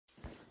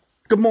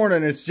Good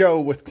morning, it's Joe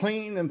with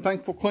Clean and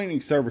Thankful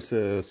Cleaning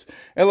Services,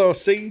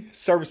 LLC,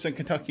 service in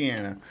Kentucky,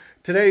 Indiana.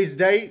 Today's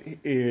date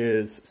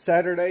is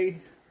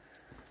Saturday,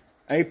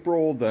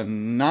 April the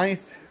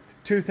 9th,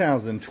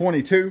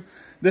 2022.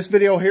 This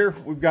video here,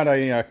 we've got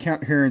a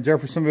account here in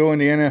Jeffersonville,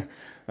 Indiana,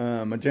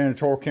 a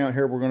janitorial account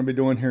here we're going to be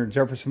doing here in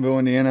Jeffersonville,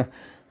 Indiana.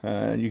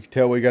 You can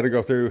tell we got to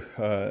go through,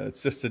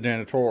 it's just a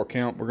janitorial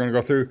account. We're going to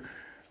go through,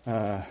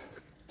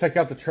 take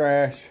out the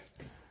trash,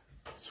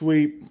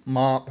 sweep,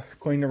 mop,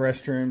 clean the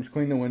restrooms,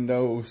 clean the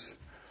windows,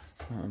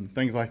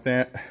 things like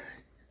that.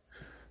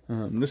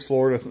 This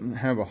floor doesn't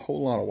have a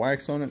whole lot of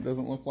wax on it,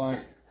 doesn't look like.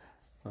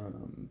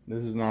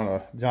 This is not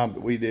a job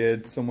that we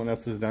did. Someone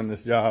else has done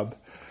this job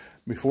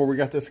before we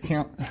got this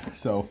account.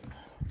 So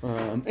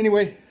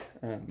anyway,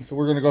 so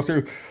we're going to go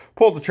through,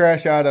 pull the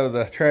trash out of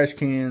the trash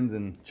cans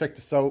and check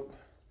the soap,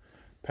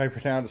 paper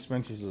towel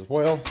dispensers as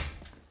well.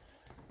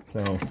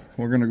 So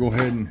we're going to go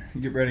ahead and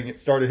get ready and get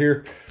started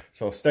here.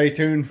 So stay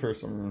tuned for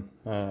some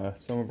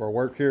of our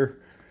work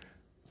here,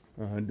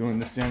 doing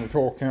this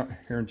janitorial account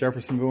here in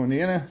Jeffersonville,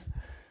 Indiana.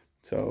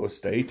 So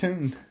stay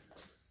tuned.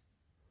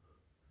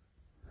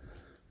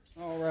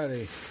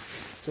 Alrighty,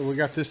 so we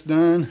got this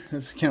done.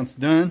 This account's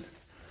done.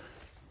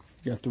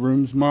 Got the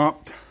rooms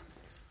mopped.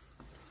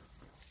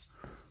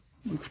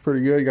 Looks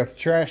pretty good. Got the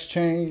trash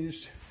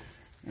changed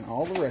and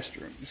all the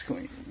restrooms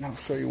cleaned. And I'll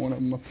show you one of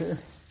them up here.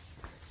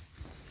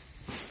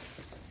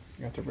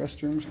 Got the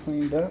restrooms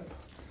cleaned up.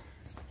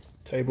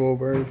 Table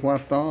over there is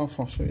wiped off.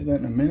 I'll show you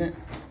that in a minute.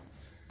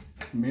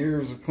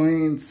 Mirrors are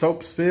clean,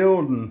 soap's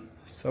filled, and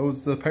so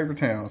is the paper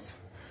towels.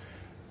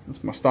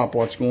 That's my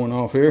stopwatch going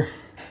off here.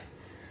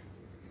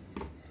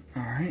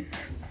 Alright.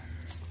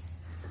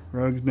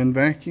 Rug's been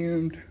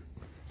vacuumed.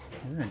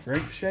 We're in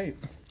great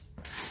shape.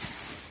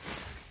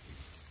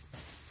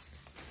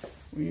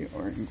 We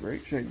are in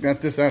great shape.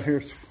 Got this out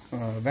here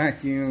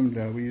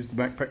vacuumed. We used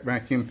the backpack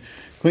vacuum.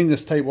 Cleaned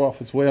this table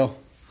off as well.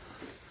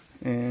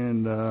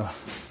 And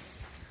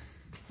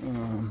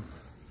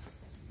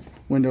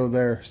window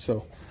there,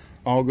 so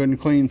all good and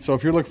clean. So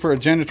if you're looking for a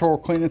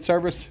janitorial cleaning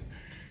service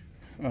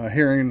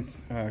here in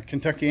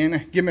Kentucky,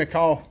 Indiana, give me a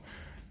call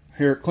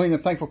here at Clean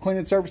and Thankful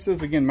Cleaning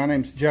Services. Again, my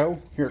name's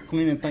Joe here at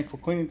Clean and Thankful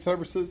Cleaning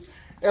Services,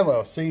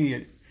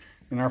 LLC,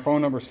 and our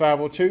phone number is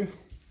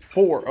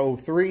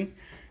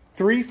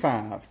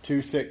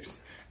 502-403-3526.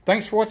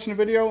 Thanks for watching the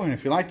video, and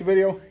if you like the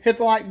video, hit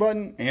the like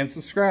button and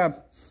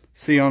subscribe.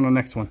 See you on the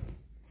next one.